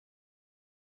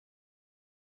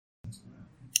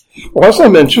Well, as I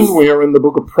mentioned, we are in the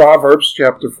book of Proverbs,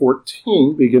 chapter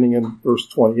 14, beginning in verse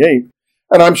 28.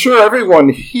 And I'm sure everyone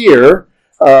here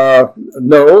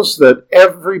knows that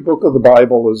every book of the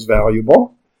Bible is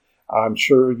valuable. I'm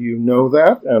sure you know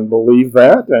that and believe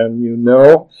that, and you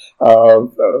know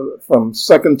from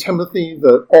 2 Timothy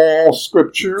that all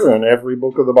Scripture and every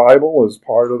book of the Bible is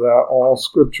part of that all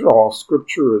Scripture. All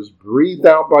Scripture is breathed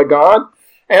out by God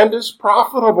and is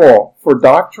profitable for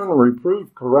doctrine,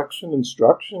 reproof, correction,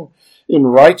 instruction in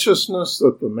righteousness,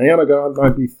 that the man of God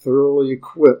might be thoroughly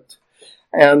equipped.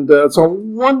 And it's a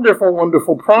wonderful,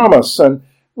 wonderful promise. And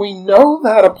we know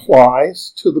that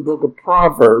applies to the book of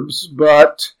Proverbs,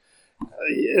 but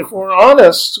if we're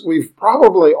honest, we've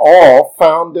probably all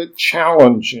found it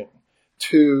challenging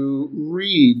to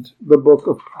read the book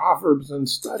of Proverbs and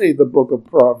study the book of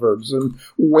Proverbs and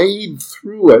wade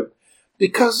through it,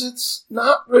 because it's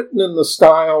not written in the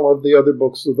style of the other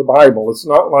books of the Bible. It's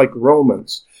not like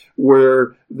Romans,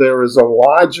 where there is a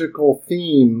logical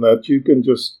theme that you can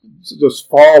just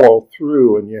follow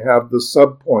through, and you have the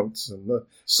subpoints and the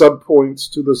subpoints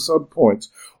to the subpoints.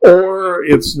 Or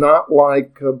it's not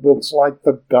like books like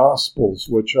the Gospels,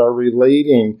 which are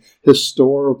relating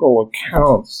historical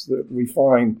accounts that we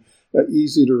find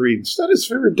easy to read. Instead, it's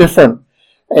very different.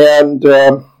 And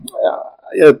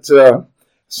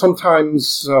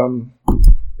sometimes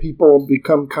people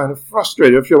become kind of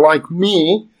frustrated. If you're like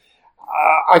me,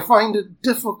 I find it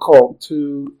difficult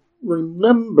to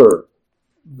remember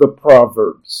the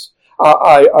Proverbs.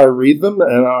 I read them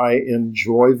and I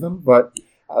enjoy them, but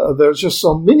there's just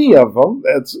so many of them.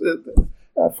 I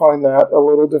find that a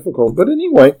little difficult. But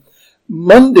anyway,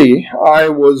 Monday I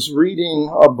was reading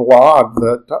a blog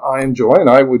that I enjoy, and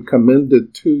I would commend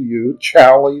it to you,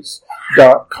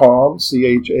 Challies.com,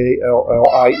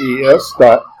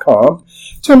 Challies.com.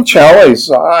 Tim Challies,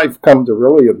 I've come to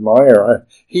really admire.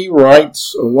 He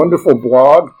writes a wonderful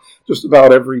blog. Just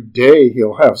about every day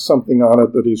he'll have something on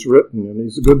it that he's written, and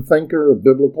he's a good thinker, a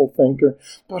biblical thinker.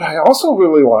 But I also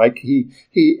really like he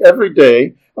every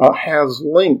day has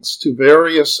links to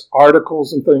various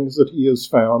articles and things that he has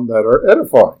found that are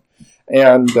edifying.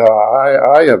 And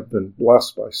I have been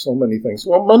blessed by so many things.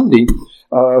 Well, Monday,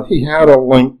 he had a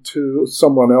link to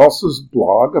someone else's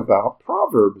blog about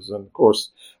Proverbs. And, of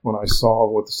course, when I saw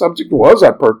what the subject was,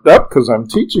 I perked up because I'm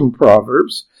teaching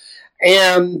Proverbs.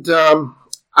 And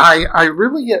I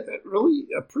really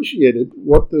appreciated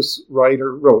what this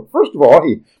writer wrote. First of all,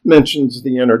 he mentions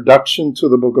the introduction to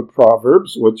the book of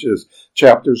Proverbs, which is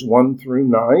chapters 1 through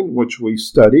 9, which we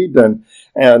studied, and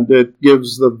it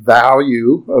gives the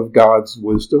value of God's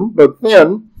wisdom. But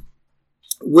then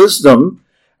wisdom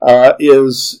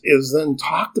is then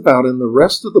talked about in the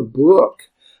rest of the book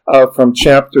from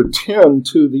chapter 10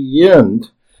 to the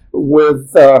end,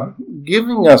 with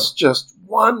giving us just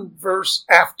one verse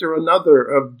after another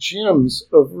of gems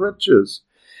of riches.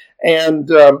 And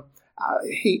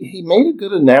he made a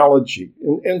good analogy.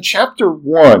 In chapter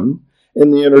 1,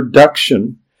 in the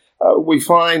introduction, we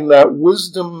find that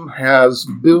wisdom has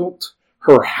built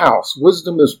her house.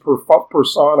 Wisdom is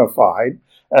personified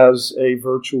as a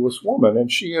virtuous woman,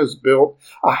 and she has built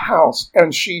a house,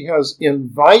 and she has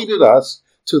invited us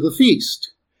to the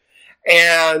feast.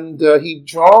 And he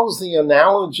draws the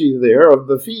analogy there of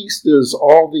the feast is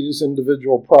all these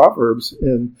individual proverbs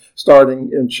starting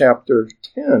in chapter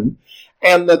 10,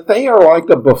 and that they are like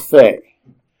a buffet.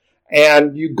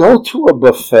 And you go to a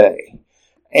buffet,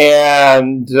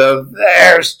 and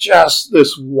there's just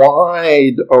this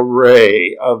wide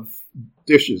array of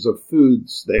dishes, of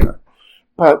foods there.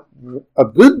 But a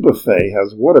good buffet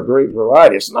has what a great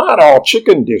variety. It's not all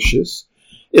chicken dishes.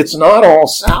 It's not all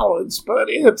salads, but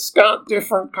it's got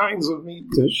different kinds of meat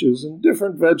dishes and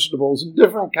different vegetables and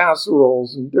different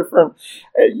casseroles and different,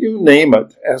 you name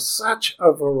it, as such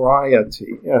a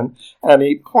variety. And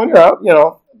he pointed out,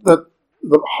 that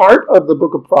the heart of the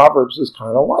book of Proverbs is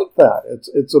kind of like that.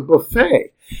 It's a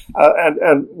buffet.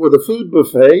 And with a food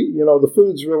buffet, the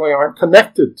foods really aren't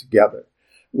connected together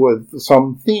with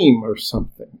some theme or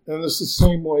something. And it's the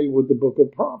same way with the book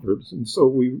of Proverbs. And so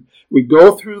we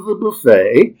go through the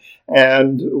buffet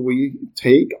and we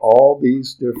take all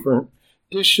these different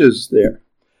dishes there.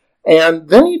 And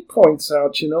then he points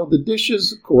out, the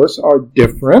dishes, of course, are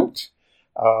different.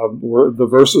 The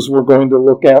verses we're going to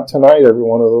look at tonight, every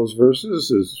one of those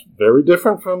verses is very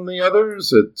different from the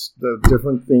others. It's the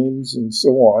different themes and so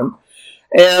on.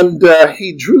 And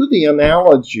he drew the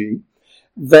analogy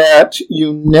that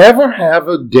you never have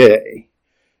a day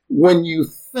when you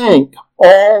think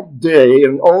all day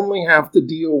and only have to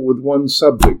deal with one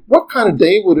subject. What kind of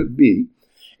day would it be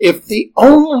if the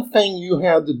only thing you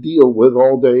had to deal with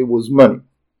all day was money?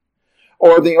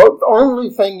 or the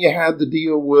only thing you had to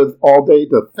deal with all day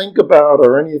to think about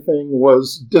or anything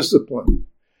was discipline,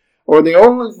 or the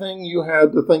only thing you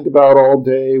had to think about all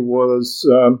day was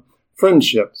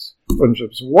friendships.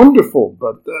 Friendships are wonderful,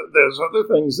 but there's other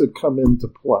things that come into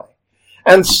play.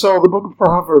 And so the book of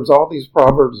Proverbs, all these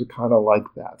Proverbs are kind of like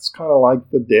that. It's kind of like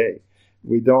the day.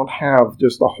 We don't have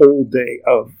just a whole day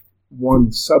of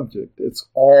one subject. It's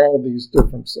all these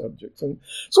different subjects. And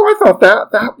so I thought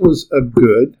that was a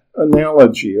good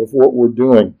analogy of what we're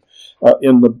doing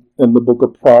in the book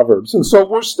of Proverbs. And so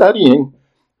we're studying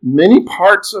many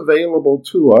parts available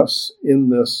to us in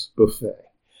this buffet.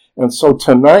 And so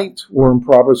tonight we're in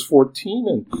Proverbs 14,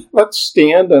 and let's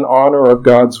stand in honor of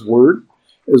God's word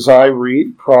as I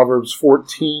read Proverbs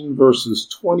 14, verses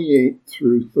 28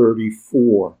 through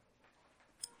 34.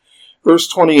 Verse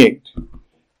 28,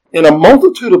 in a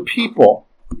multitude of people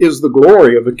is the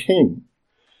glory of a king,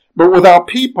 but without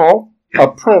people a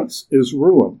prince is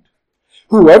ruined.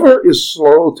 Whoever is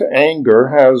slow to anger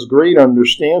has great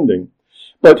understanding,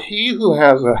 but he who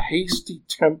has a hasty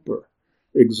temper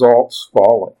exalts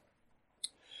folly.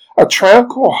 A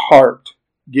tranquil heart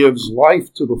gives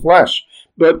life to the flesh,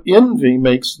 but envy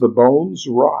makes the bones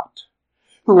rot.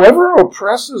 Whoever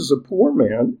oppresses a poor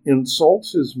man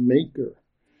insults his maker,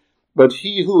 but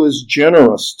he who is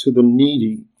generous to the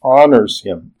needy honors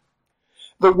him.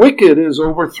 The wicked is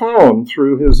overthrown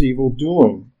through his evil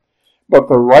doing, but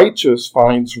the righteous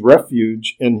finds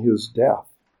refuge in his death.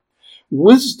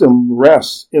 Wisdom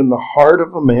rests in the heart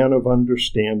of a man of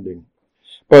understanding,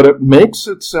 but it makes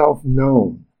itself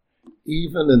known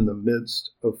even in the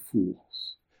midst of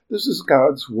fools. This is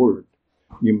God's word.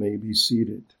 You may be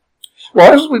seated.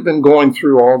 Well, as we've been going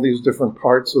through all these different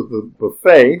parts of the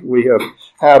buffet, we have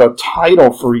had a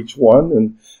title for each one,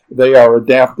 and they are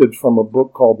adapted from a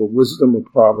book called The Wisdom of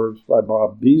Proverbs by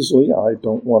Bob Beasley. I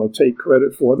don't want to take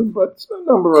credit for them, but a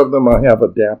number of them I have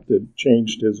adapted,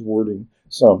 changed his wording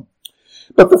some.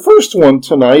 But the first one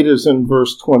tonight is in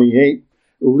verse 28.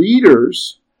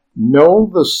 Leaders, know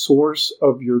the source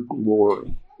of your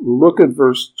glory. Look at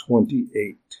verse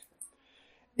 28.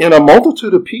 In a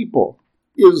multitude of people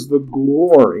is the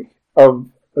glory of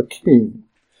a king.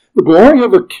 The glory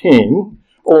of a king,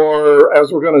 or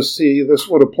as we're going to see, this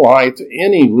would apply to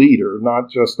any leader, not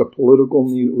just a political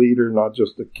leader, not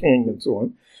just a king and so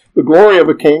on. The glory of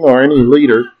a king or any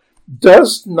leader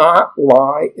does not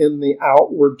lie in the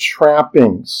outward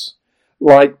trappings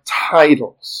like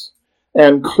titles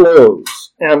and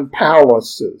clothes and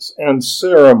palaces and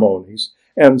ceremonies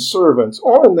and servants,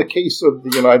 or in the case of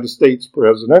the United States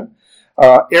president,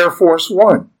 Air Force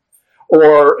One.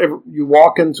 Or if you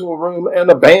walk into a room and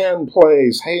a band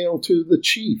plays Hail to the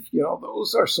Chief. You know,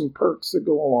 those are some perks that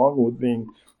go along with being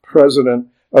president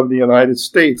of the United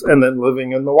States and then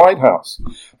living in the White House.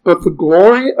 But the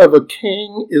glory of a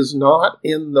king is not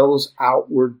in those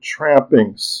outward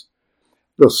trappings.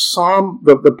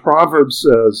 The proverb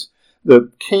says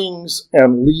that kings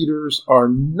and leaders are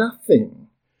nothing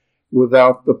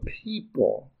without the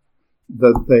people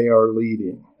that they are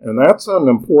leading. And that's an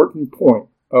important point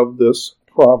of this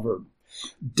proverb.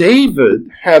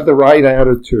 David had the right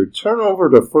attitude. Turn over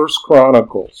to 1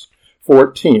 Chronicles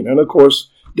 14. And of course,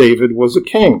 David was a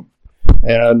king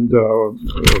and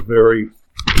a very,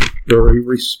 very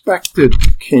respected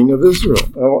king of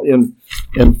Israel. Well, in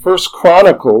 1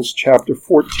 Chronicles chapter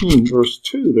 14, verse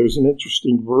 2, there's an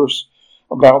interesting verse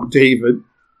about David.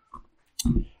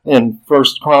 In 1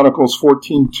 Chronicles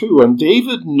 14:2, and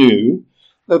David knew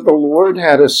that the Lord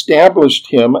had established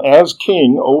him as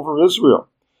king over Israel,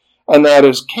 and that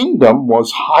his kingdom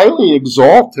was highly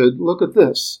exalted, look at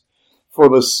this, for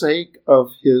the sake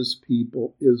of his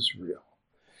people Israel.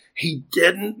 He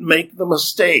didn't make the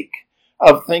mistake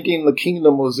of thinking the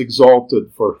kingdom was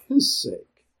exalted for his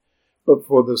sake, but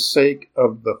for the sake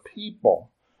of the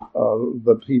people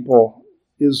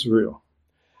Israel.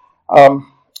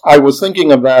 I was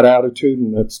thinking of that attitude,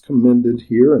 and it's commended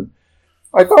here. And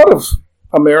I thought of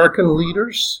American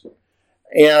leaders,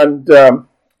 and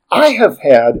I have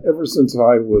had, ever since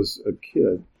I was a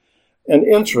kid, an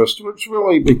interest, which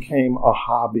really became a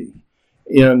hobby,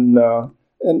 in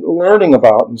learning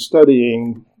about and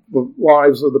studying the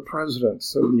lives of the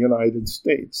presidents of the United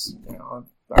States. Now,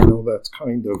 I know that's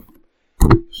kind of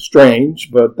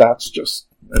strange, but that's just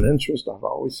an interest I've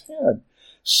always had.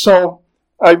 So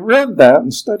I read that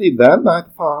and studied that, and I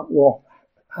thought, well,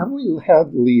 have we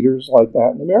had leaders like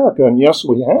that in America? And yes,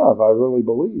 we have, I really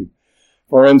believe.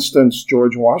 For instance,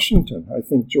 George Washington. I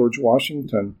think George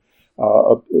Washington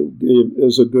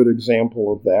is a good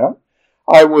example of that.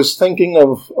 I was thinking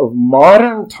of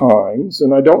modern times,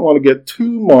 and I don't want to get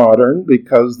too modern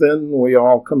because then we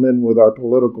all come in with our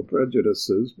political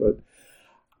prejudices, but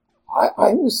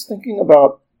I was thinking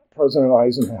about President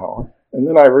Eisenhower, and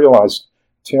then I realized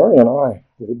Terry and I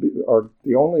are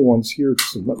the only ones here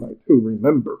tonight who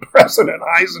remember President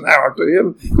Eisenhower. To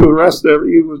him, the rest of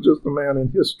it, he was just a man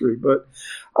in history. But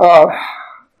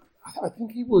I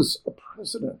think he was a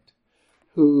president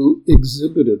who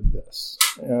exhibited this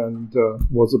and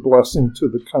was a blessing to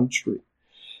the country.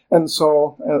 And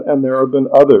so, and there have been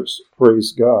others,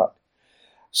 praise God.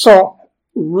 So,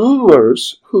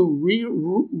 rulers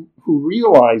who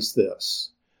realize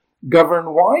this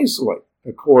govern wisely,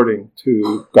 according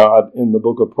to God in the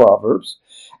book of Proverbs,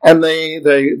 and they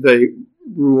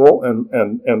rule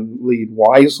and lead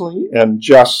wisely and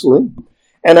justly,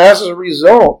 and as a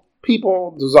result,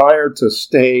 people desire to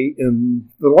stay in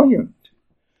the land.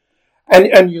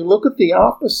 And you look at the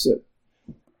opposite.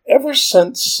 Ever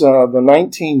since the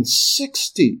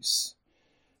 1960s,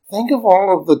 think of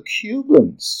all of the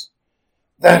Cubans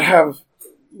that have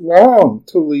longed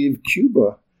to leave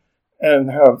Cuba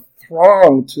and have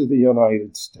thronged to the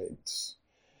United States.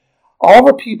 All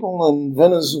the people in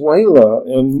Venezuela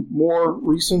in more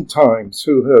recent times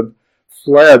who had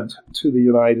fled to the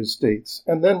United States.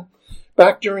 And then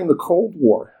back during the Cold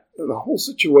War, the whole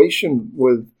situation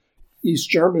with East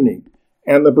Germany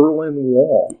and the Berlin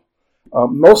Wall.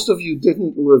 Most of you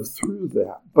didn't live through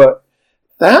that, but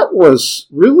that was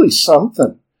really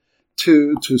something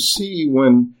to see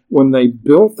when they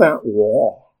built that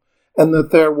wall. And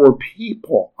that there were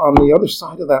people on the other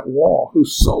side of that wall who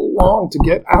so longed to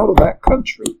get out of that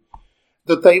country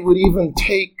that they would even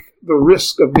take the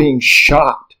risk of being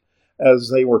shot as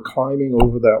they were climbing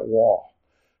over that wall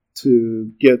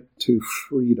to get to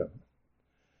freedom.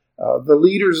 The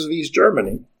leaders of East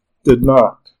Germany did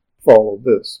not follow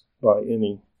this by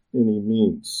any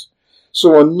means.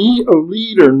 So a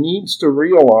leader needs to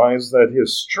realize that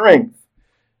his strength,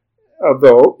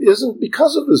 though, isn't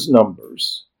because of his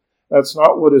numbers. That's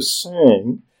not what it's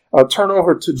saying. Turn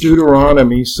over to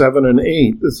Deuteronomy 7 and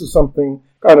 8. This is something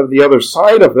kind of the other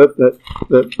side of it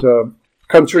that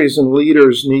countries and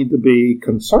leaders need to be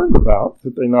concerned about,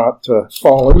 that they not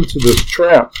fall into this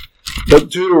trap. But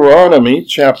Deuteronomy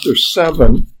chapter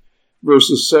 7,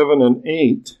 verses 7 and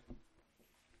 8,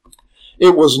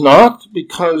 it was not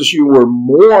because you were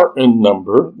more in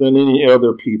number than any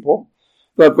other people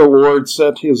that the Lord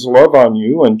set his love on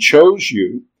you and chose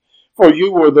you, for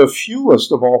you were the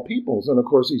fewest of all peoples. And of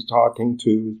course, he's talking to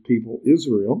his people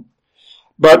Israel.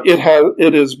 But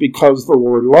it is because the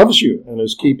Lord loves you and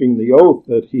is keeping the oath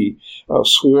that he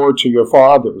swore to your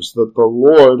fathers, that the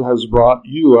Lord has brought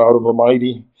you out of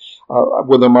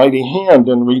with a mighty hand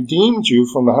and redeemed you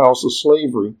from the house of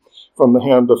slavery, from the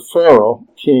hand of Pharaoh,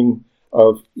 king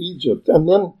of Egypt. And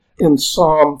then in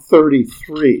Psalm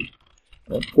 33,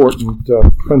 an important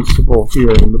principle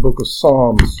here in the book of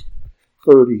Psalms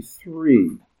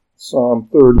 33, Psalm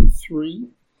 33,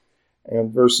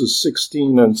 and verses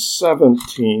 16 and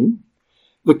 17.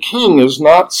 The king is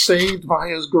not saved by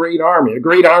his great army. A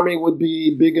great army would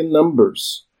be big in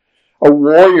numbers. A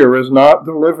warrior is not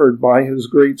delivered by his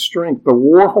great strength. The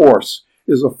war horse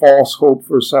is a false hope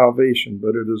for salvation,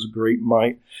 but it is a great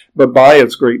might. But by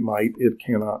its great might, it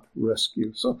cannot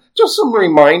rescue. So just some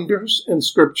reminders in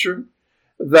Scripture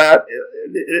that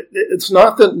it's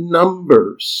not that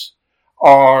numbers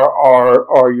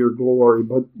are your glory,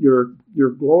 but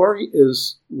your glory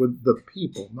is with the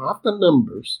people, not the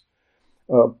numbers,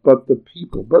 but the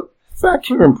people. But back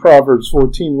here in Proverbs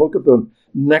 14, look at the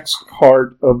next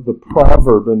part of the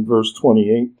proverb in verse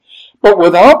 28. But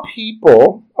without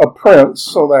people, a prince,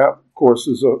 so that of course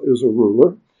is a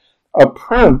ruler, a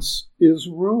prince is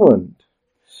ruined.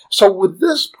 So with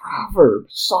this proverb,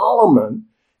 Solomon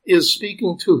is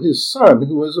speaking to his son,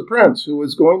 who is a prince, who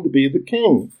is going to be the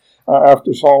king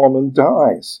after Solomon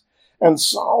dies. And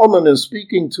Solomon is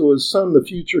speaking to his son, the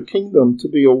future kingdom, to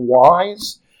be a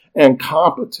wise and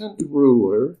competent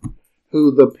ruler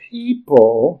who the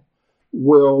people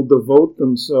will devote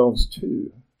themselves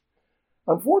to.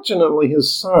 Unfortunately,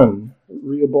 his son,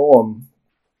 Rehoboam,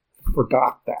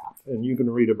 forgot that. And you can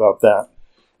read about that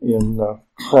in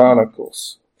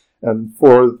Chronicles. And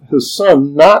for his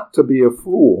son not to be a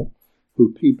fool,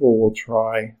 who people will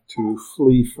try to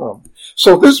flee from.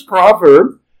 So this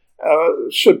proverb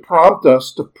should prompt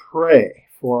us to pray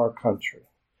for our country.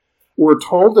 We're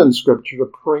told in Scripture to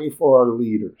pray for our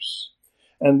leaders.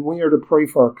 And we are to pray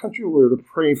for our country, we are to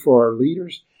pray for our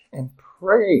leaders, and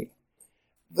pray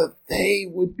that they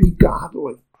would be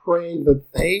godly. Pray that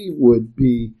they would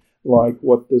be like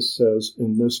what this says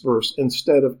in this verse,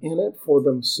 instead of in it for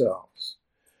themselves.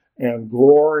 and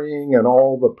glorying in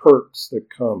all the perks that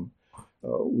come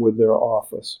with their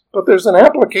office. But there's an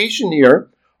application here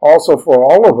also for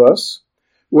all of us,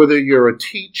 whether you're a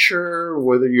teacher,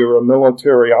 whether you're a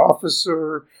military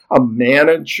officer, a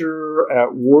manager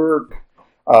at work,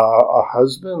 a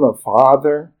husband, a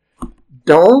father.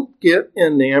 Don't get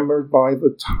enamored by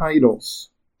the titles,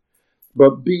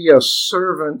 but be a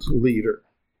servant leader.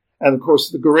 And of course,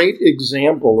 the great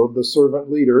example of the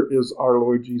servant leader is our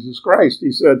Lord Jesus Christ.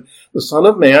 He said, the Son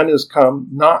of Man is come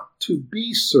not to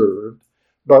be served,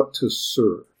 but to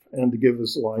serve, and to give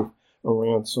his life a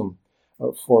ransom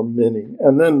for many.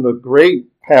 And then the great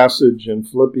passage in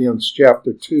Philippians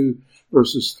chapter 2,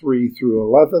 verses 3 through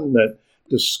 11, that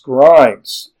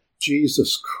describes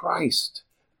Jesus Christ,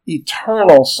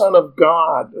 eternal Son of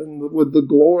God, and with the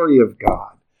glory of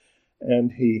God.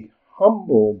 And he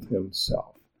humbled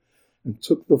himself and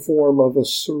took the form of a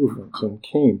servant and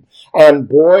came. And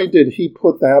boy, did he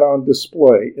put that on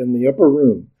display in the upper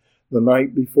room the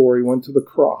night before he went to the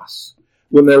cross,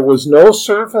 when there was no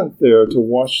servant there to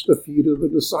wash the feet of the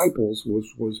disciples, which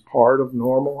was part of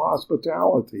normal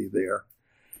hospitality there.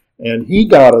 And he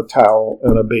got a towel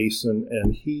and a basin,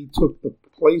 and he took the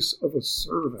place of a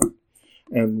servant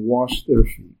and washed their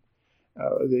feet.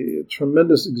 A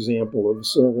tremendous example of a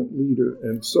servant leader.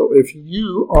 And so if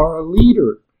you are a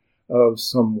leader of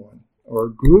someone or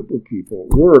a group of people,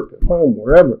 work, at home,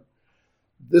 wherever,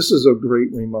 this is a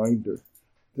great reminder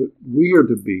that we are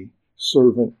to be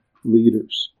servant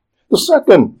leaders. The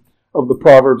second of the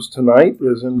Proverbs tonight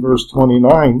is in verse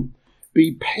 29.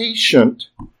 Be patient,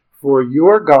 for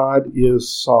your God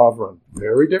is sovereign.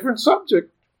 Very different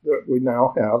subject that we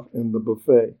now have in the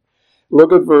buffet.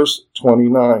 Look at verse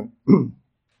 29.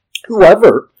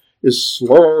 Whoever is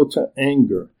slow to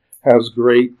anger has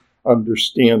great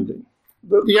understanding.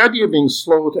 The idea of being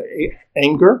slow to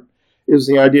anger is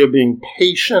the idea of being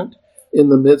patient in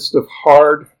the midst of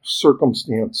hard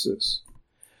circumstances.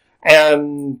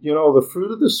 And, the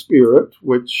fruit of the Spirit,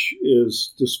 which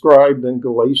is described in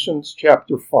Galatians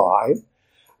chapter 5,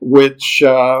 which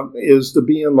is to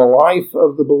be in the life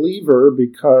of the believer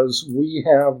because we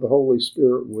have the Holy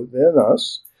Spirit within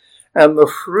us. And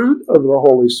the fruit of the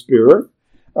Holy Spirit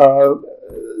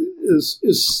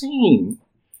is seen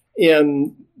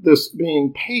in this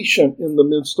being patient in the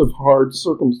midst of hard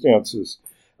circumstances.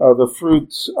 The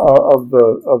fruits of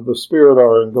the Spirit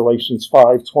are in Galatians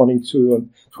 5, 22 and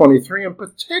 23. In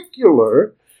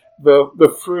particular,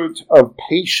 the fruit of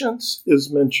patience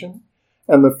is mentioned,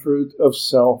 and the fruit of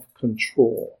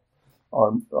self-control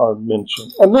are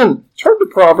mentioned. And then turn to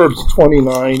Proverbs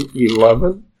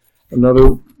 29:11,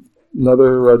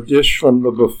 another dish from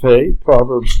the buffet,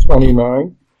 Proverbs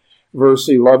 29, verse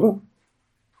 11.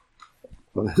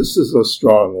 Well, this is a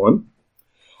strong one.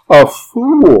 A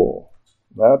fool.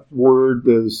 That word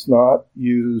is not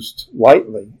used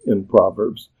lightly in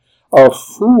Proverbs. A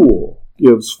fool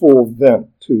gives full vent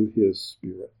to his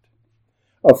spirit.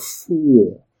 A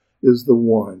fool is the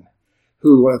one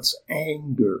who lets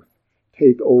anger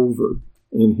take over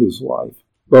in his life.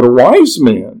 But a wise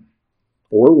man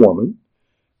or woman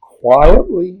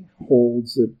quietly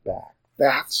holds it back.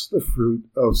 That's the fruit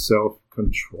of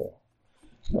self-control,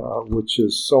 which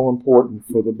is so important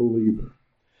for the believer.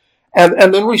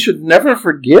 And then we should never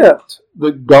forget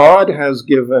that God has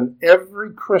given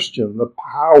every Christian the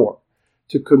power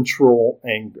to control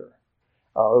anger.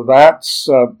 That's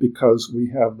because we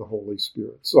have the Holy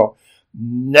Spirit. So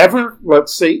never let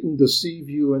Satan deceive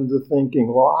you into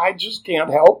thinking, well, I just can't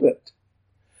help it.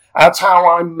 That's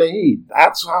how I'm made.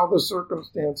 That's how the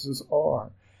circumstances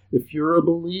are. If you're a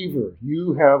believer,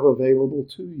 you have available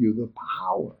to you the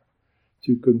power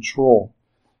to control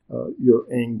your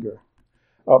anger.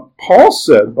 Paul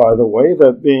said, by the way,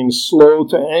 that being slow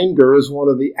to anger is one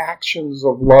of the actions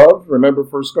of love. Remember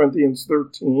 1 Corinthians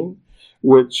 13,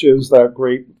 which is that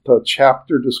great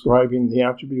chapter describing the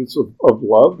attributes of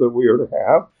love that we are to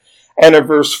have. And in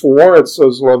verse 4, it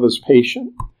says love is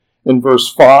patient. In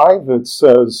verse 5, it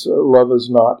says love is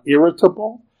not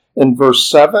irritable. In verse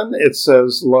 7, it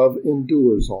says love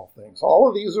endures all things. All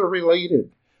of these are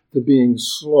related to being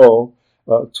slow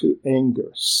to anger.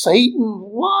 Satan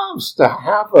loves to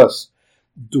have us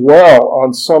dwell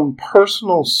on some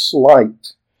personal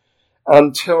slight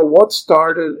until what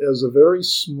started as a very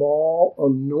small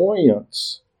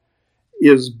annoyance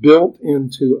is built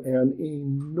into an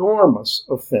enormous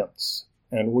offense,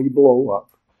 and we blow up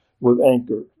with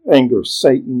anger.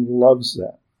 Satan loves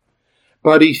that.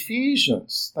 But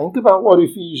Ephesians, think about what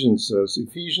Ephesians says.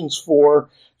 Ephesians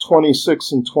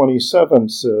 4:26 and 27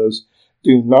 says,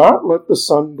 do not let the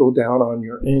sun go down on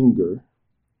your anger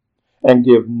and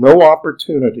give no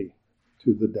opportunity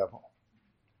to the devil.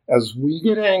 As we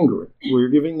get angry, we're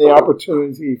giving the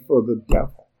opportunity for the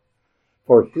devil,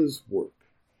 for his work.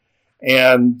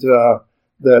 And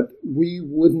that we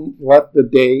wouldn't let the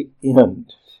day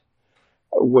end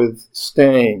with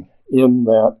staying in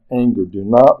that anger. Do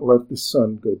not let the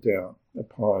sun go down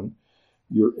upon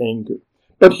your anger.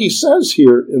 But he says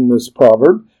here in this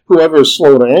proverb, whoever is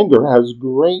slow to anger has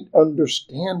great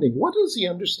understanding. What does he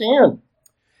understand?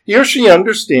 He or she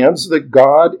understands that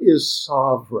God is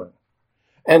sovereign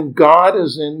and God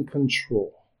is in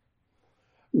control.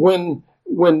 When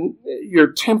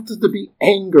you're tempted to be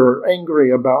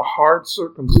angry about hard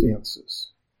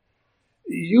circumstances,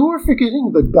 you are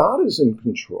forgetting that God is in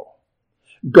control.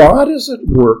 God is at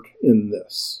work in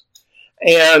this.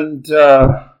 And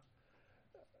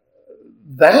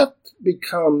that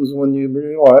becomes, when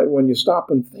you stop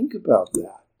and think about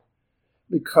that,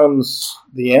 becomes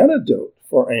the antidote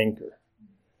for anger.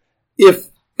 If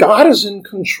God is in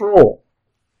control,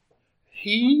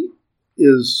 he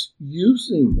is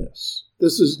using this.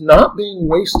 This is not being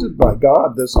wasted by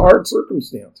God, this hard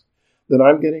circumstance that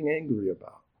I'm getting angry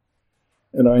about.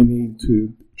 And I need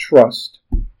to trust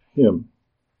him.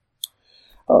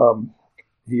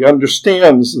 He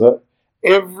understands that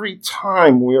every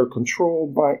time we are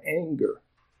controlled by anger,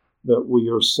 that we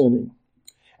are sinning.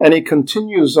 And he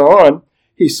continues on,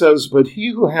 he says, but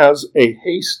he who has a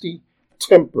hasty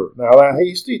temper. Now, that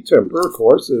hasty temper, of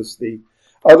course, is the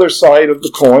other side of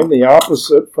the coin, the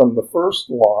opposite from the first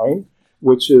line,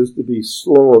 which is to be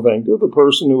slow of anger. The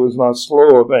person who is not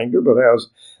slow of anger, but has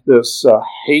this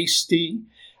hasty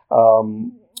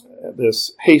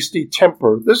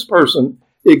temper, this person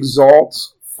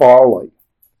exalts folly.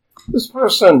 This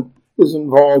person is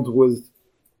involved with,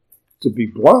 to be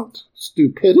blunt,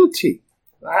 stupidity.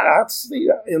 That's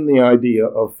in the idea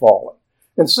of folly.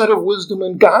 Instead of wisdom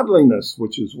and godliness,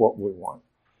 which is what we want.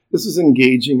 This is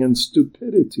engaging in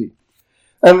stupidity.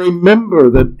 And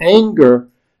remember that anger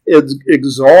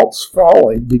exalts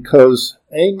folly because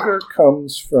anger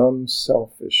comes from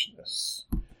selfishness,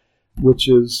 which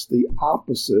is the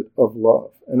opposite of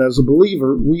love. And as a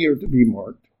believer, we are to be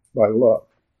marked by love.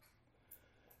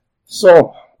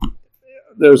 So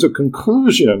there's a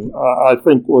conclusion I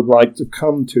think would like to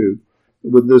come to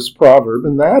with this proverb,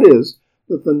 and that is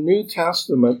that the New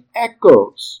Testament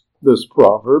echoes this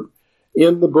proverb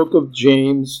in the book of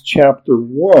James, chapter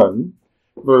 1,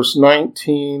 verse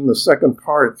 19, the second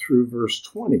part through verse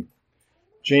 20.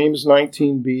 James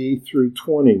 19b through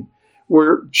 20,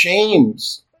 where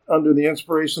James, under the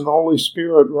inspiration of the Holy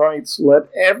Spirit, writes, let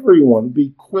everyone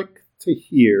be quick to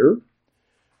hear,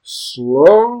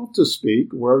 slow to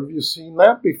speak. Where have you seen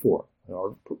that before?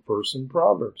 Our verse in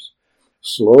Proverbs.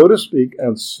 Slow to speak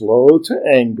and slow to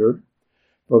anger,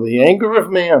 for the anger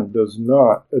of man does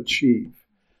not achieve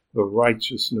the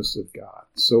righteousness of God.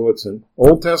 So it's an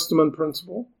Old Testament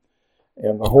principle,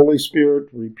 and the Holy Spirit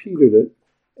repeated it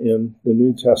in the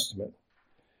New Testament.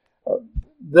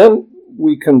 Then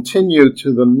we continue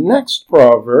to the next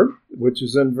proverb, which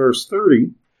is in verse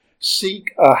 30,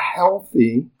 seek a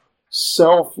healthy,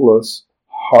 selfless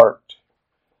heart.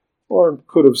 Or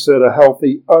could have said a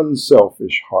healthy,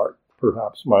 unselfish heart,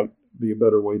 perhaps might be a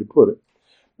better way to put it.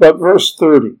 But verse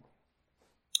 30,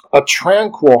 a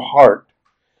tranquil heart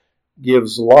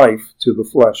gives life to the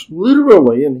flesh.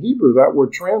 Literally, in Hebrew, that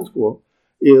word tranquil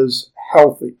is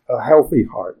healthy, a healthy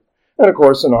heart. And of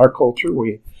course, in our culture,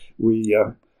 we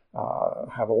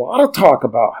have a lot of talk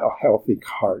about a healthy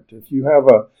heart. If you have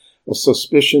a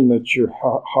suspicion that your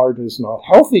heart is not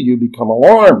healthy, you become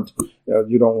alarmed.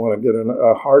 You don't want to get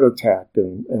a heart attack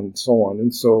and so on.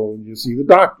 And so you see the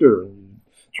doctor and you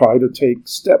try to take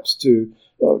steps to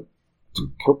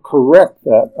correct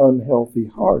that unhealthy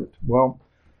heart. Well,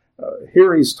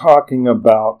 here he's talking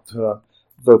about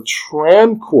the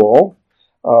tranquil,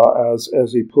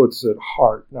 as he puts it,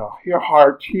 heart. Now,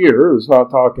 heart here is not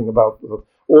talking about the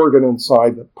organ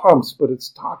inside that pumps, but it's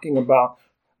talking about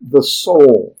the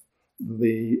soul,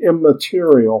 the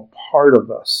immaterial part of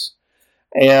us.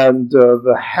 And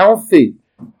the healthy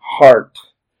heart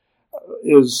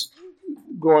is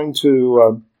going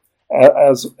to,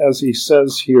 as he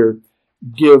says here,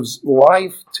 gives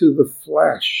life to the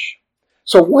flesh.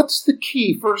 So what's the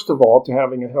key, first of all, to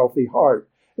having a healthy heart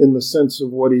in the sense of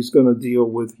what he's going to deal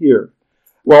with here?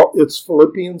 Well, it's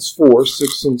Philippians 4,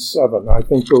 6, and 7. I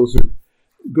think those are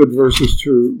good verses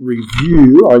to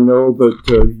review. I know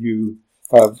that you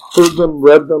have heard them,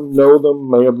 read them, know them,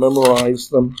 may have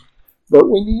memorized them, but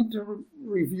we need to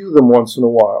review them once in a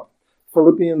while.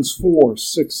 Philippians 4,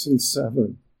 6, and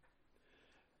 7.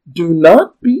 Do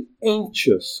not be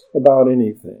anxious about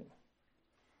anything,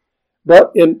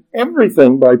 but in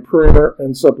everything by prayer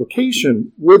and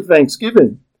supplication with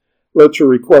thanksgiving, let your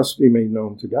requests be made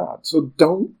known to God. So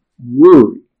don't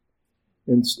worry.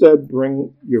 Instead,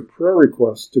 bring your prayer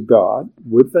requests to God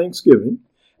with thanksgiving.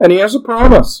 And he has a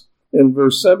promise in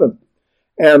verse 7.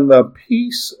 And the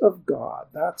peace of God,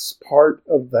 that's part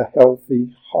of the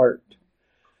healthy heart.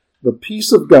 The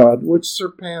peace of God, which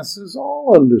surpasses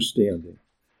all understanding,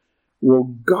 will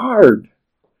guard.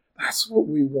 That's what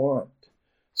we want.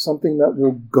 Something that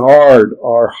will guard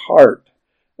our heart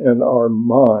and our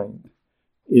mind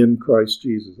in Christ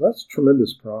Jesus. That's a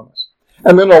tremendous promise.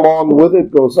 And then along with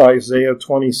it goes Isaiah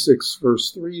 26,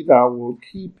 verse 3, thou wilt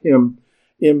keep him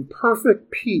in perfect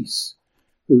peace,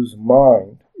 whose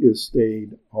mind is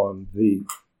stayed on thee.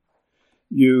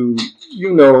 You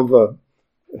know the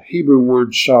Hebrew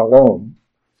word shalom.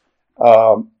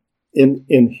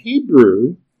 In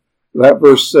Hebrew, that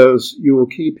verse says, you will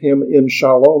keep him in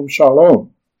shalom,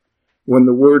 shalom. When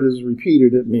the word is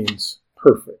repeated, it means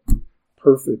perfect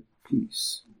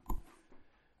peace.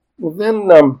 Well, then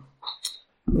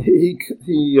he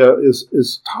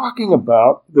is talking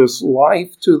about this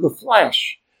life to the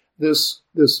flesh, this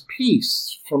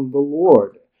peace from the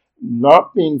Lord,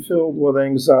 not being filled with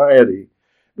anxiety,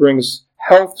 brings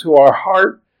health to our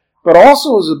heart, but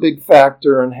also is a big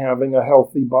factor in having a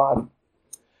healthy body.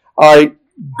 I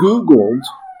Googled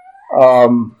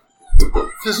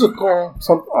physical,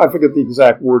 I forget the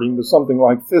exact wording, but something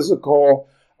like physical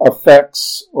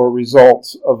effects or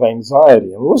results of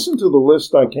anxiety. And listen to the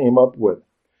list I came up with.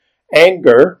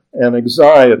 Anger and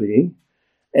anxiety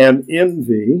and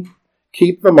envy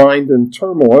keep the mind in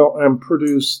turmoil and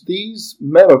produce these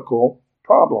medical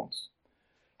problems.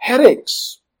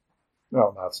 Headaches.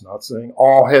 Now, that's not saying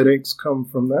all headaches come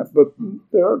from that, but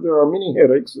there are many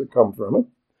headaches that come from it.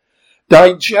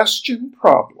 Digestion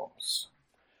problems,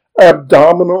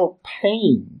 abdominal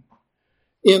pain,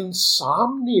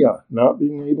 insomnia, not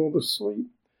being able to sleep,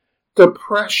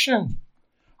 depression,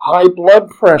 high blood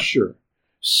pressure,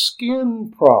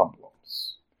 skin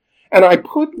problems. And I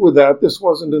put with that, this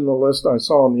wasn't in the list I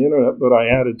saw on the internet, but I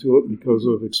added to it because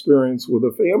of experience with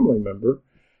a family member,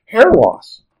 hair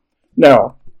loss.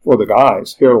 Now, for the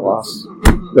guys, hair loss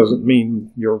doesn't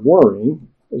mean you're worrying.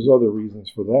 There's other reasons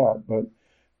for that. But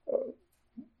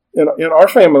in our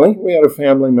family, we had a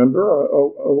family member,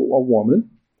 a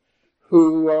woman,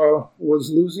 who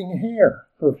was losing her hair.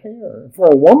 For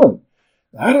a woman,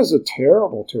 that is a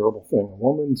terrible, terrible thing. A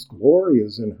woman's glory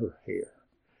is in her hair.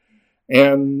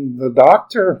 And the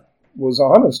doctor was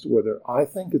honest with her. I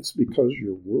think it's because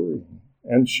you're worrying.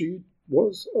 And she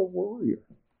was a worrier.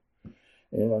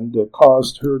 And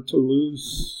caused her to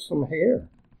lose some hair.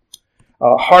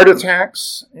 Heart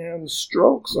attacks and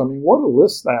strokes. I mean, what a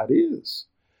list that is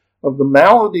of the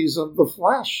maladies of the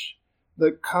flesh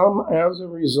that come as a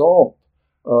result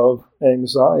of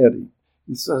anxiety.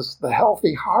 He says the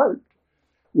healthy heart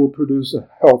will produce a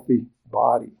healthy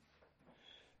body.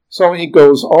 So he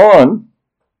goes on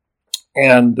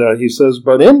and he says,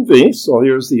 but envy, so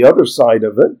here's the other side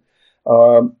of it.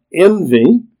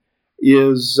 Envy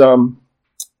is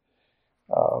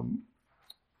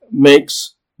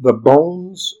makes the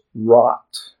bones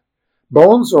rot.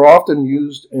 Bones are often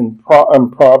used in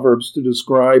Proverbs to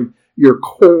describe your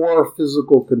core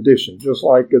physical condition, just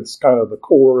like it's kind of the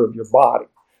core of your body.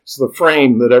 It's the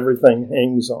frame that everything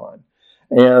hangs on.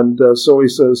 And so he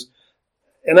says,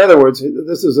 in other words,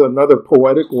 this is another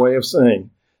poetic way of saying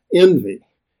envy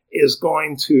is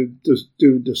going to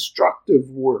do destructive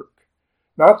work,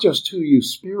 not just to you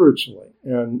spiritually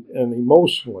and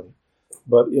emotionally,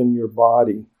 but in your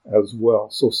body as well.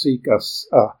 So seek a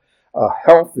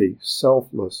healthy,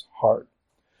 selfless heart.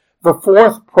 The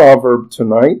fourth proverb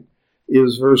tonight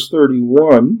is verse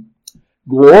 31.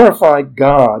 Glorify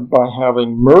God by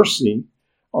having mercy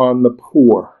on the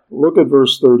poor. Look at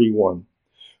verse 31.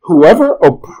 Whoever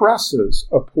oppresses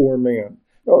a poor man.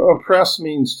 Oppress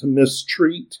means to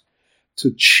mistreat,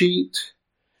 to cheat.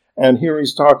 And here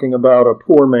he's talking about a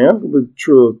poor man, but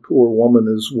true of poor woman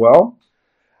as well.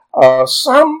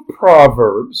 Some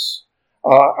proverbs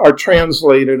are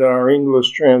translated in our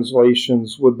English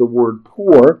translations with the word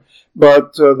poor,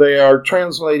 but they are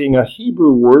translating a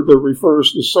Hebrew word that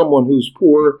refers to someone who's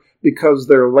poor because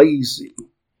they're lazy.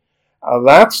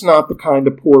 That's not the kind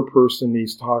of poor person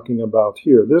he's talking about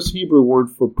here. This Hebrew word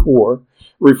for poor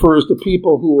refers to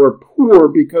people who are poor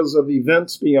because of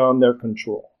events beyond their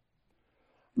control.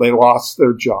 They lost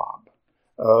their job.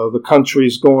 The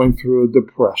country's going through a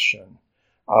depression.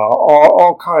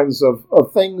 All kinds of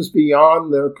things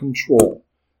beyond their control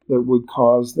that would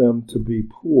cause them to be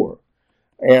poor.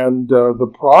 And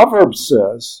the proverb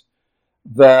says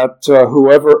that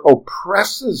whoever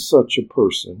oppresses such a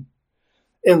person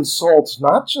insults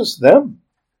not just them,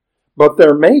 but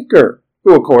their maker,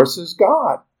 who of course is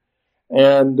God.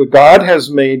 And God has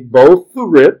made both the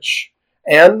rich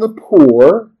and the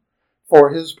poor for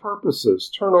his purposes.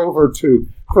 Turn over to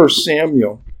 1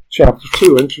 Samuel chapter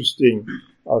 2. Interesting,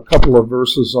 a couple of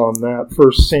verses on that.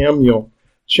 1 Samuel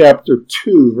chapter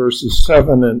 2, verses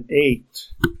 7 and 8.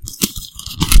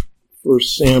 1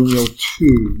 Samuel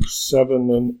 2, 7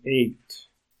 and 8.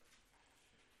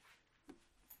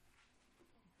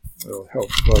 It'll help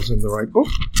if I was in the right book.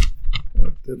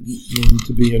 That didn't mean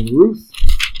to be in Ruth.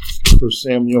 1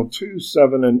 Samuel 2,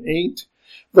 7 and 8.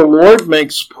 The Lord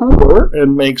makes poor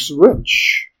and makes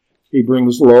rich. He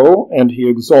brings low and he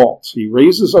exalts. He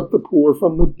raises up the poor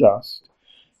from the dust.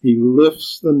 He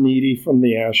lifts the needy from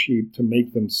the ash heap to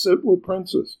make them sit with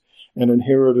princes and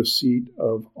inherit a seat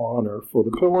of honor. For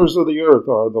the pillars of the earth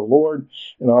are the Lord,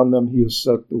 and on them he has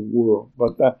set the world.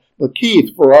 But the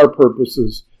key for our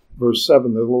purposes, verse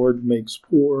 7, the Lord makes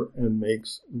poor and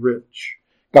makes rich.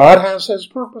 God has his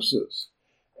purposes.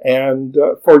 And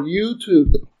for you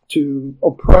to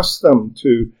oppress them,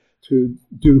 to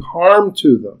do harm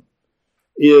to them,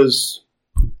 is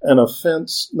an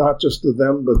offense not just to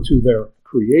them, but to their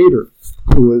Creator,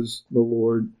 who is the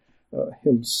Lord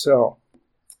himself.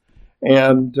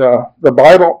 And the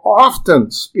Bible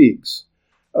often speaks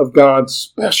of God's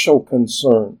special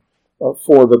concern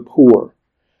for the poor.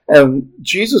 And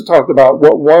Jesus talked about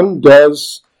what one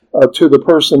does to the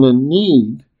person in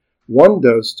need, one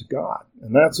does to God.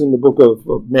 And that's in the book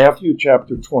of Matthew,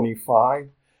 chapter 25,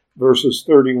 verses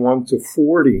 31 to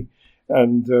 40.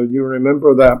 And you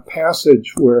remember that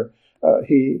passage where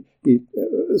he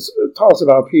talks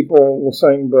about people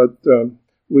saying, but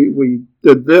we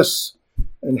did this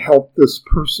and helped this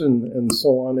person and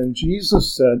so on. And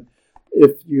Jesus said,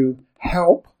 if you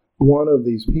help one of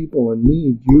these people in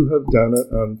need, you have done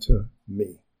it unto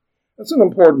me. That's an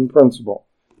important principle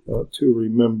to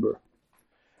remember.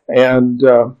 And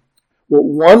what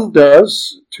one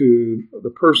does to the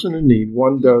person in need,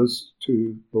 one does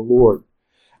to the Lord.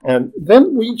 And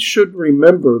then we should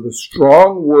remember the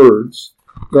strong words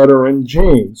that are in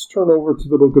James. Turn over to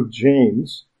the book of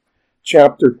James,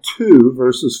 chapter 2,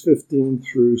 verses 15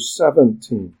 through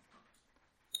 17.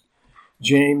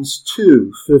 James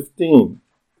 2:15.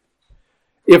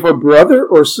 If a brother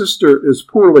or sister is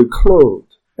poorly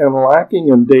clothed and lacking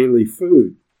in daily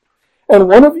food, and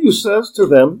one of you says to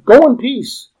them, go in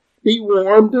peace, be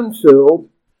warmed and filled,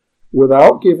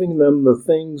 without giving them the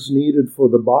things needed for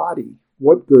the body,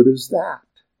 what good is that?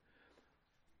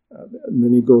 And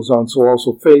then he goes on, so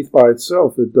also faith by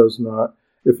itself, if it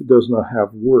does not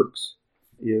have works,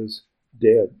 is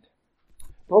dead.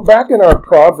 Well, back in our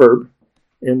proverb,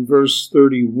 in verse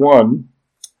 31,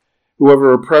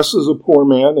 whoever oppresses a poor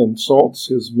man insults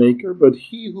his maker, but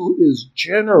he who is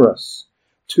generous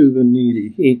to the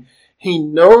needy, he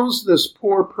knows this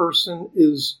poor person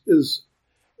is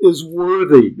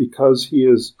worthy because he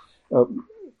is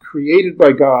created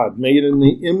by God, made in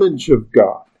the image of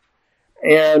God.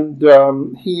 And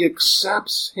he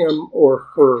accepts him or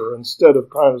her instead of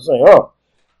kind of saying, oh,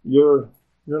 you're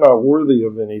not worthy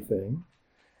of anything.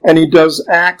 And he does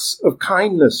acts of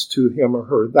kindness to him or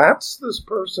her. That's this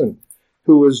person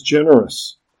who is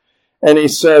generous. And he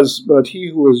says, but he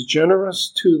who is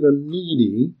generous to the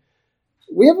needy.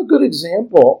 We have a good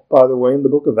example, by the way, in the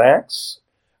book of Acts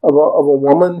of a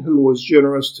woman who was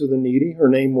generous to the needy. Her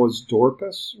name was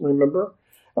Dorcas, remember,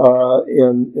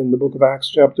 in the book of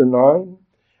Acts chapter 9.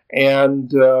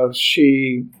 And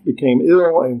she became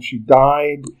ill and she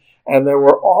died. And there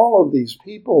were all of these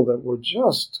people that were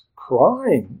just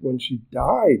crying when she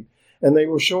died. And they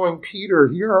were showing Peter,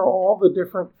 here are all the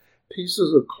different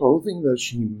pieces of clothing that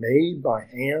she made by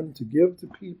hand to give to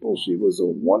people. She was a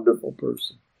wonderful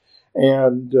person.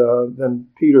 And then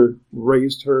Peter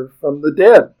raised her from the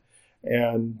dead.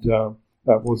 And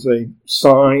that was a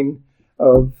sign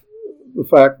of the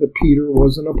fact that Peter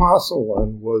was an apostle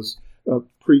and was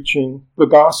preaching the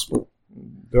gospel,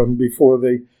 done before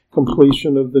the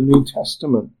completion of the New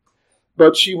Testament.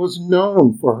 But she was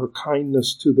known for her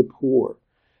kindness to the poor,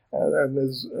 and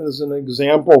as an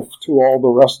example to all the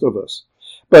rest of us.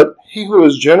 But he who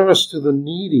is generous to the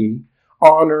needy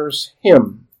honors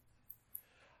him.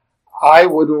 I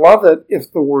would love it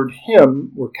if the word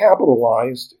him were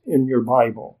capitalized in your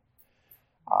Bible.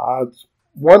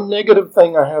 One negative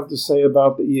thing I have to say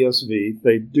about the ESV,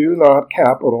 they do not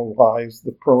capitalize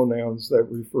the pronouns that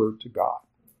refer to God.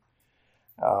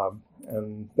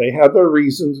 And they had their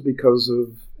reasons because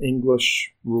of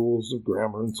English rules of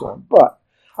grammar and so on. But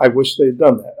I wish they'd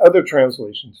done that. Other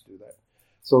translations do that.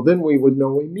 So then we would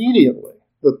know immediately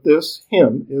that this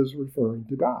him is referring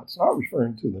to God. It's not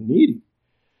referring to the needy.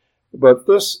 but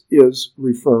this is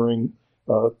referring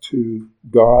to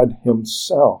God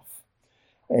himself.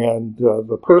 And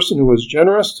the person who is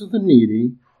generous to the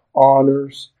needy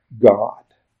honors God.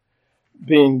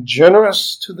 Being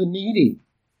generous to the needy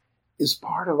is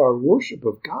part of our worship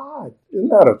of God. Isn't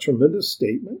that a tremendous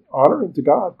statement? Honoring to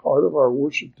God, part of our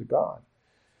worship to God.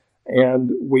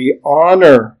 And we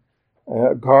honor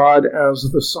God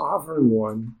as the sovereign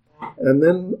one. And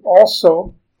then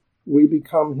also we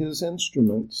become his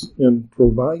instruments in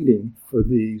providing for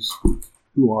these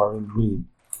who are in need.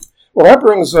 Well, that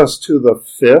brings us to the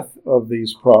fifth of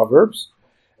these Proverbs,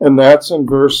 and that's in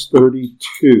verse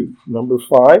 32. Number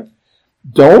 5,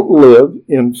 don't live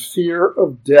in fear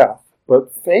of death,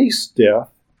 but face death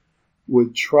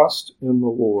with trust in the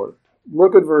Lord.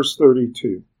 Look at verse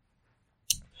 32.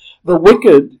 The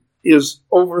wicked is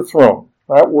overthrown.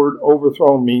 That word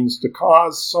overthrown means to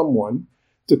cause someone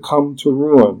to come to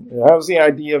ruin. It has the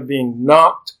idea of being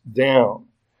knocked down.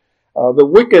 The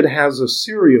wicked has a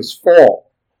serious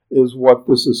fall, is what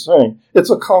this is saying. It's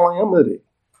a calamity.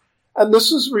 And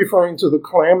this is referring to the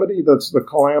calamity that's the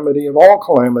calamity of all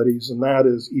calamities, and that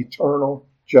is eternal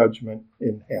judgment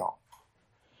in hell.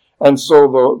 And so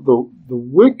the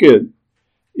wicked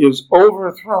is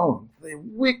overthrown. The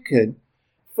wicked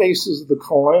faces the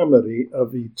calamity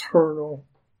of eternal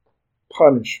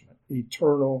punishment,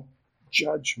 eternal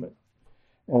judgment.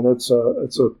 And it's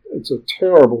a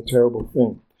terrible, terrible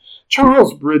thing.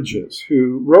 Charles Bridges,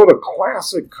 who wrote a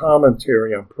classic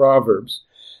commentary on Proverbs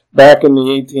back in the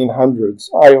 1800s,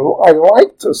 I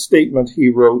liked a statement he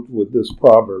wrote with this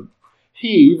proverb.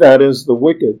 He, that is the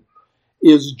wicked,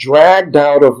 is dragged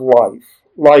out of life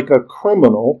like a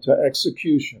criminal to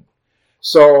execution.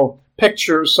 So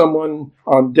picture someone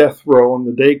on death row and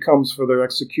the day comes for their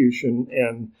execution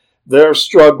and they're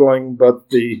struggling, but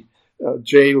the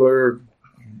jailer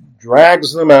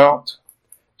drags them out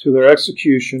to their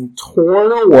execution,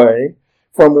 torn away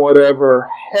from whatever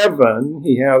heaven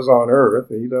he has on earth.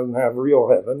 He doesn't have real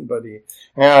heaven, but he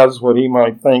has what he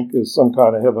might think is some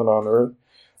kind of heaven on earth.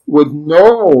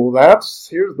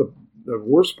 Here's the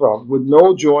worst problem, with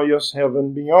no joyous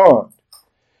heaven beyond.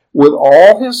 With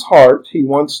all his heart, he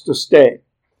wants to stay,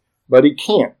 but he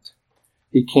can't.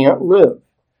 He can't live,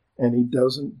 and he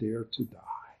doesn't dare to die.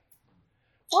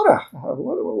 What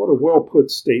a well-put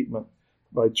statement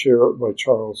by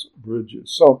Charles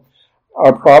Bridges. So,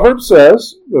 our proverb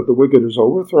says that the wicked is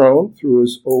overthrown through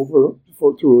his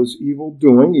evil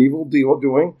doing. Evil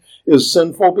doing is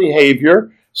sinful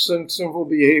behavior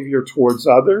towards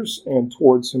others and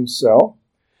towards himself.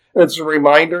 And it's a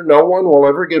reminder no one will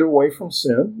ever get away from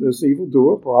sin. This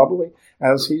evildoer probably,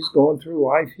 as he's going through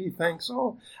life, he thinks,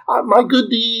 my good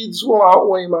deeds will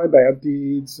outweigh my bad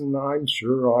deeds, and I'm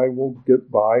sure I will get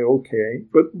by okay.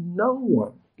 But no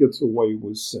one gets away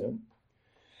with sin.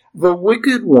 The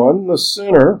wicked one, the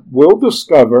sinner, will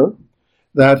discover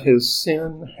that his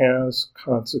sin has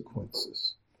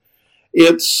consequences.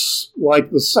 It's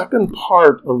like the second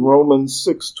part of Romans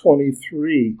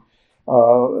 6:23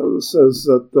 says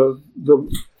that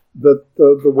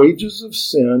the wages of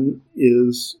sin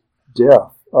is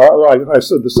death. I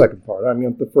said the second part. I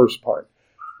meant the first part.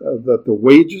 That the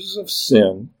wages of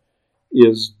sin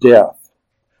is death.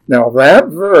 Now that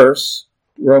verse,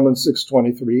 Romans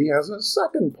 6:23, has a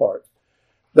second part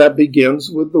that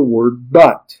begins with the word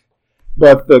but.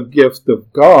 But the gift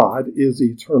of God is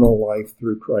eternal life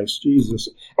through Christ Jesus.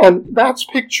 And that's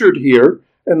pictured here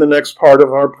in the next part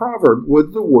of our proverb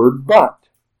with the word but.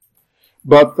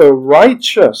 But the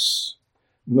righteous,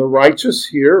 and the righteous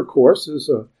here, of course, is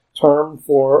a term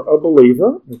for a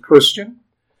believer, a Christian.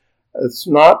 It's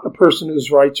not a person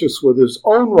who's righteous with his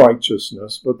own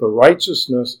righteousness, but the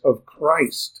righteousness of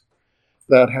Christ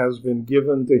that has been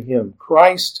given to him.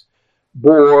 Christ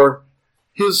bore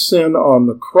his sin on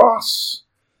the cross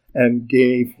and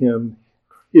gave him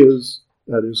his,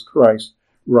 that is Christ's,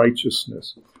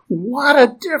 righteousness. What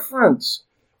a difference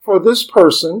for this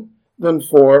person than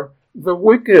for the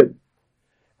wicked.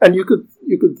 And you could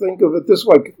think of it this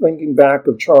way, thinking back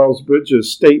of Charles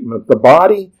Bridges' statement, the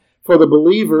body for the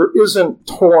believer isn't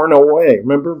torn away.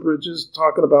 Remember Bridges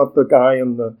talking about the guy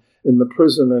in the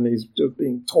prison and he's just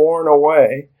being torn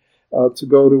away to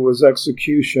go to his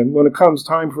execution. When it comes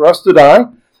time for us to die,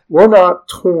 we're not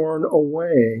torn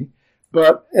away,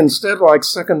 but instead, like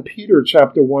 2 Peter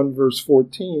chapter 1, verse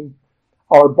 14,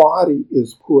 our body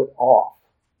is put off.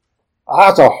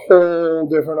 That's a whole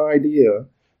different idea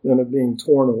than it being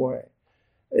torn away.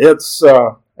 It's,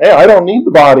 hey, I don't need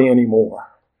the body anymore.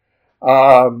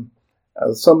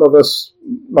 Some of us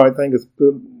might think it's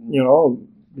good,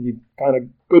 be kind of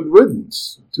good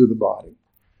riddance to the body.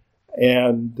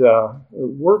 And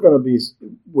we're going to be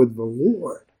with the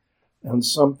Lord and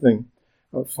something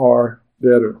far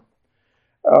better.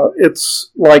 It's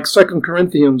like 2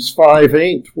 Corinthians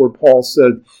 5:8, where Paul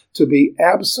said, to be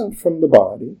absent from the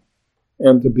body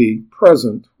and to be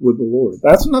present with the Lord.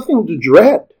 That's nothing to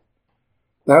dread.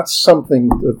 That's something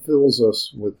that fills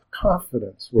us with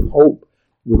confidence, with hope,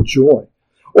 with joy.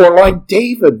 Or like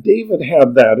David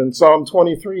had that. In Psalm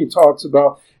 23, he talks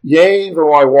about, yea,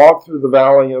 though I walk through the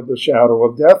valley of the shadow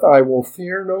of death, I will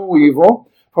fear no evil,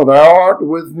 for thou art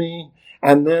with me.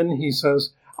 And then he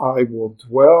says, I will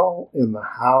dwell in the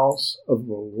house of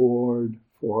the Lord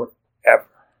forever.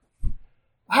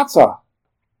 That's a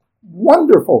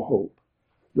wonderful hope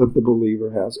that the believer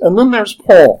has. And then there's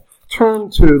Paul. Turn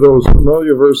to those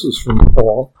familiar verses from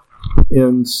Paul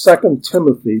in 2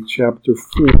 Timothy chapter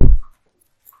 4.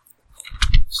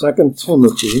 2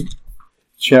 Timothy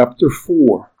chapter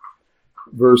 4,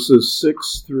 verses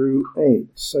 6 through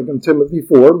 8. 2 Timothy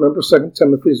 4, remember 2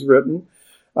 Timothy's written,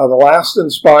 the last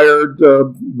inspired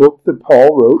book that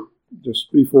Paul wrote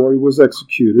just before he was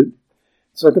executed.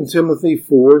 2 Timothy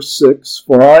 4:6,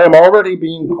 for I am already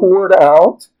being poured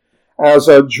out as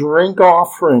a drink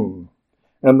offering,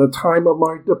 and the time of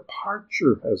my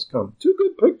departure has come. Two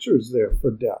good pictures there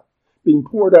for death, being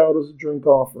poured out as a drink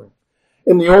offering.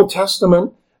 In the Old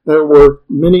Testament, there were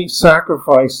many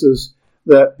sacrifices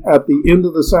that at the end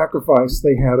of the sacrifice,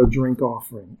 they had a drink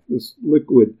offering. This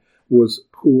liquid was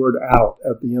poured out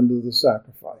at the end of the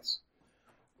sacrifice.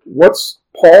 What's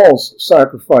Paul's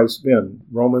sacrifice been?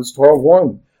 Romans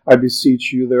 12:1. I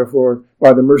beseech you, therefore,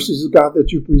 by the mercies of God,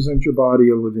 that you present your body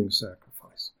a living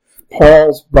sacrifice.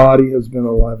 Paul's body has been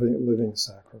a living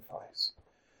sacrifice.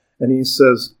 And he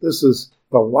says, this is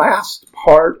the last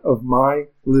part of my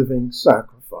living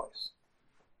sacrifice.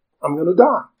 I'm going to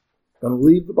die. I'm going to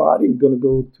leave the body. I'm going to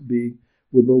go to be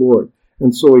with the Lord.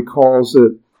 And so he calls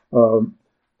it,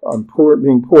 I'm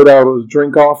being poured out as a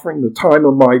drink offering, the time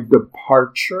of my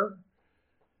departure,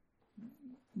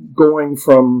 going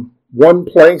from one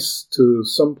place to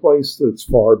some place that's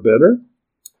far better.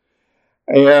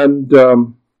 And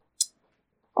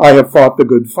I have fought the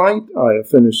good fight. I have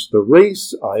finished the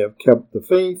race. I have kept the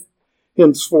faith.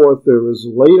 Henceforth there is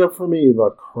laid up for me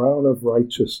the crown of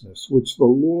righteousness, which the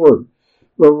Lord,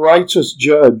 the righteous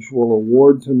judge, will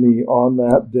award to me on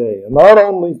that day. And not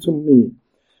only to me,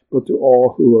 but to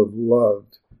all who have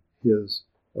loved his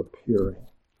appearing.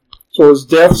 So is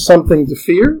death something to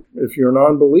fear? If you're a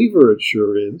non-believer, it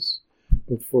sure is.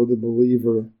 But for the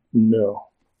believer, no.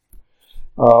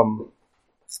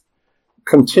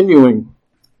 Continuing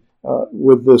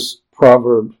with this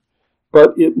proverb,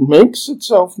 but it makes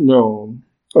itself known,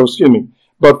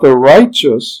 but the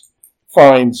righteous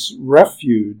finds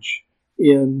refuge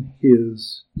in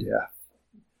his death.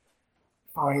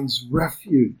 Finds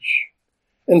refuge.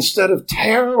 Instead of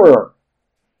terror,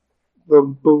 the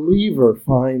believer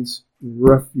finds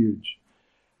refuge.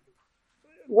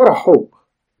 What a hope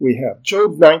we have.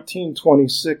 Job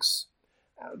 19:26.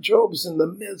 Job's in the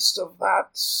midst of that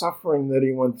suffering that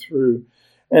he went through.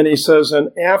 And he says,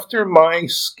 and after my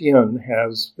skin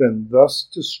has been thus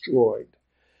destroyed,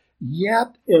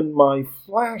 yet in my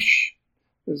flesh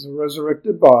is a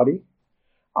resurrected body,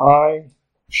 I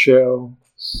shall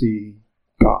see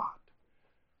God.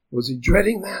 Was he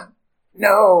dreading that?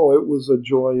 No, it was a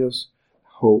joyous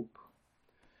hope.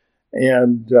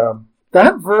 And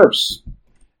that verse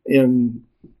in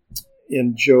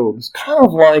Job is kind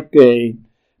of like a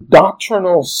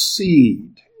doctrinal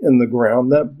seed in the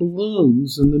ground that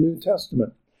blooms in the New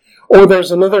Testament. Or there's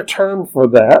another term for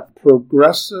that,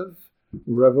 progressive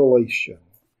revelation.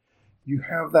 You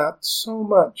have that so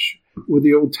much with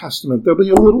the Old Testament. There'll be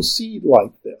a little seed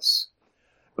like this.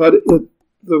 But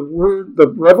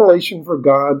the revelation for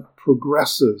God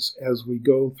progresses as we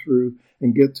go through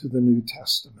and get to the New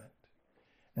Testament.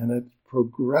 And it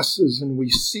progresses and we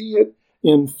see it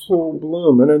in full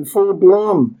bloom. And in full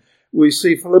bloom, we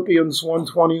see Philippians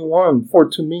 1:21, for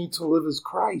to me to live is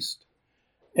Christ,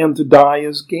 and to die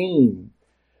is gain.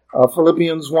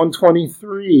 Philippians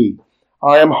 1:23,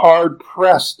 I am hard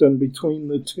pressed and between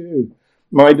the two.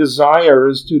 My desire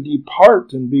is to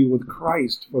depart and be with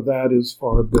Christ, for that is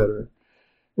far better.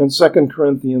 And 2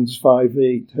 Corinthians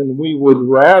 5:8, and we would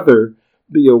rather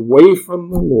be away from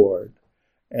the Lord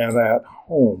and at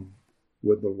home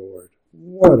with the Lord.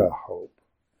 What a hope.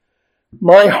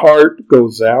 My heart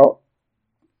goes out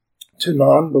to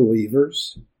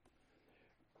non-believers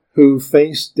who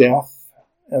face death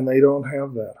and they don't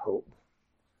have that hope.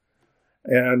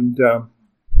 And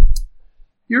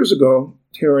years ago,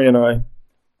 Terry and I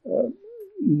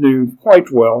knew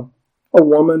quite well a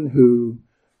woman who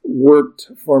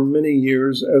worked for many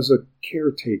years as a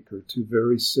caretaker to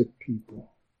very sick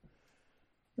people.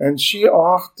 And she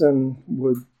often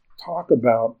would talk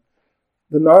about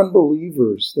the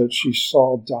non-believers that she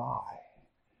saw die.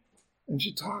 And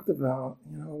she talked about,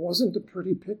 it wasn't a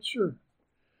pretty picture.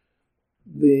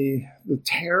 The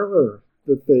terror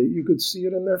that you could see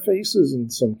it in their faces in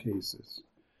some cases.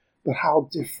 But how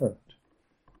different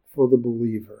for the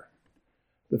believer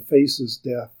that faces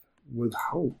death with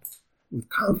hope, with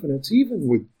confidence, even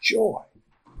with joy.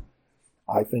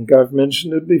 I think I've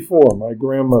mentioned it before. My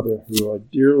grandmother, who I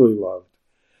dearly loved,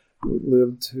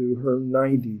 lived to her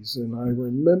 90s, and I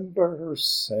remember her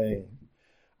saying,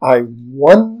 I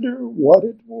wonder what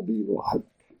it will be like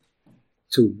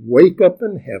to wake up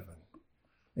in heaven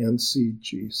and see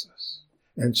Jesus.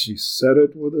 And she said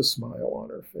it with a smile on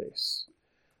her face.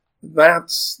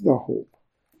 That's the hope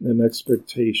and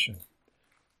expectation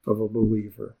of a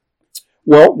believer.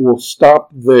 Well, we'll stop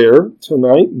there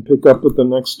tonight and pick up at the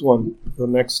next one the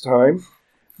next time.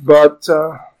 But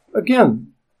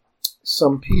again,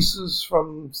 some dishes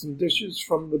from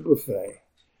the buffet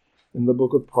in the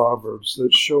book of Proverbs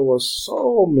that show us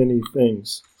so many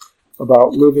things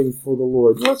about living for the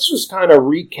Lord. Let's just kind of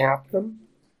recap them.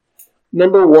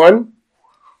 Number 1,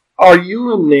 are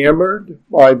you enamored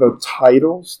by the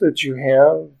titles that you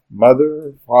have?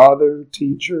 Mother, father,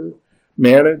 teacher,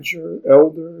 manager,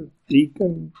 elder,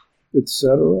 deacon,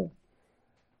 etc.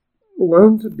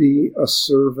 Learn to be a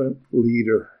servant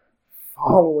leader,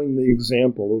 following the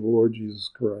example of the Lord Jesus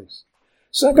Christ.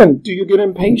 Second, do you get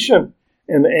impatient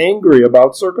and angry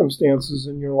about circumstances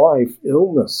in your life?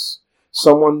 Illness,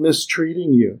 someone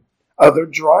mistreating you, other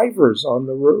drivers on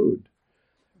the road.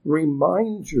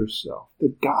 Remind yourself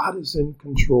that God is in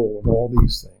control of all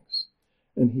these things,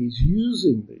 and He's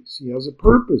using these. He has a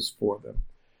purpose for them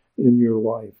in your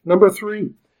life. Number 3,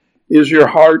 is your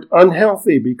heart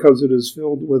unhealthy because it is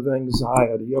filled with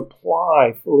anxiety?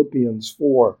 Apply Philippians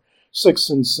 4, 6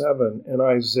 and 7, and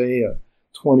Isaiah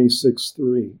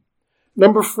 26:3.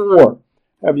 Number 4,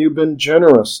 have you been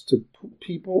generous to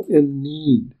people in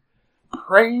need?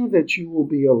 Pray that you will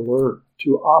be alert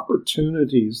to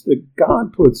opportunities that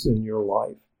God puts in your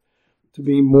life to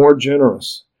be more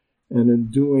generous, and in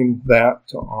doing that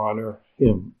to honor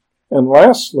Him. And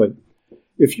lastly,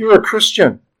 if you're a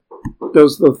Christian,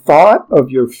 does the thought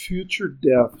of your future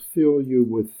death fill you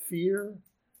with fear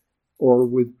or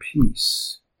with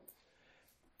peace?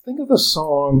 Think of the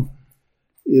song,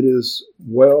 It Is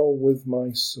Well With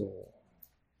My Soul.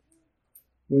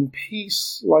 When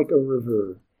peace like a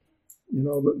river,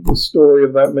 the story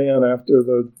of that man after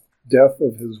the death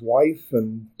of his wife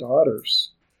and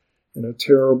daughters in a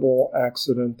terrible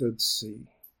accident at sea.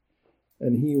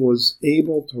 And he was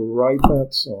able to write that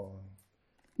song,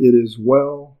 It Is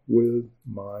Well With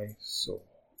My Soul,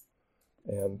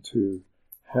 and to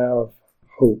have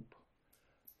hope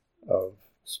of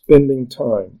spending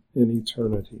time in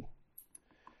eternity.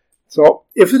 So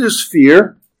if it is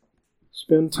fear,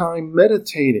 spend time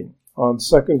meditating on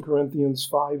 2 Corinthians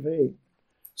 5:8,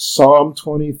 Psalm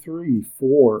 23,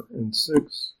 4 and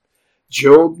 6,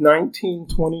 Job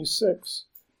 19:26,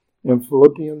 and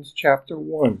Philippians chapter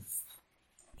 1,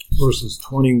 verses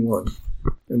 21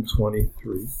 and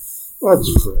 23.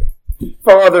 Let's pray.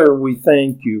 Father, we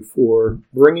thank you for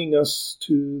bringing us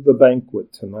to the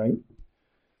banquet tonight.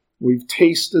 We've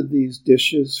tasted these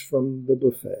dishes from the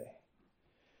buffet.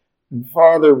 And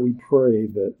Father, we pray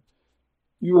that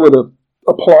you would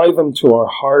apply them to our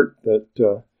heart,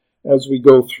 that as we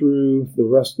go through the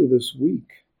rest of this week,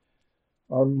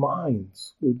 our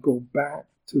minds would go back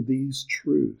to these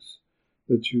truths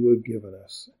that you have given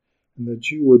us, and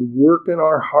that you would work in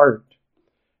our heart,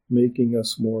 making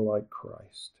us more like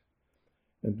Christ.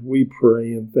 And we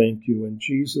pray and thank you in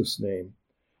Jesus' name.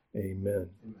 Amen.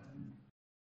 Amen.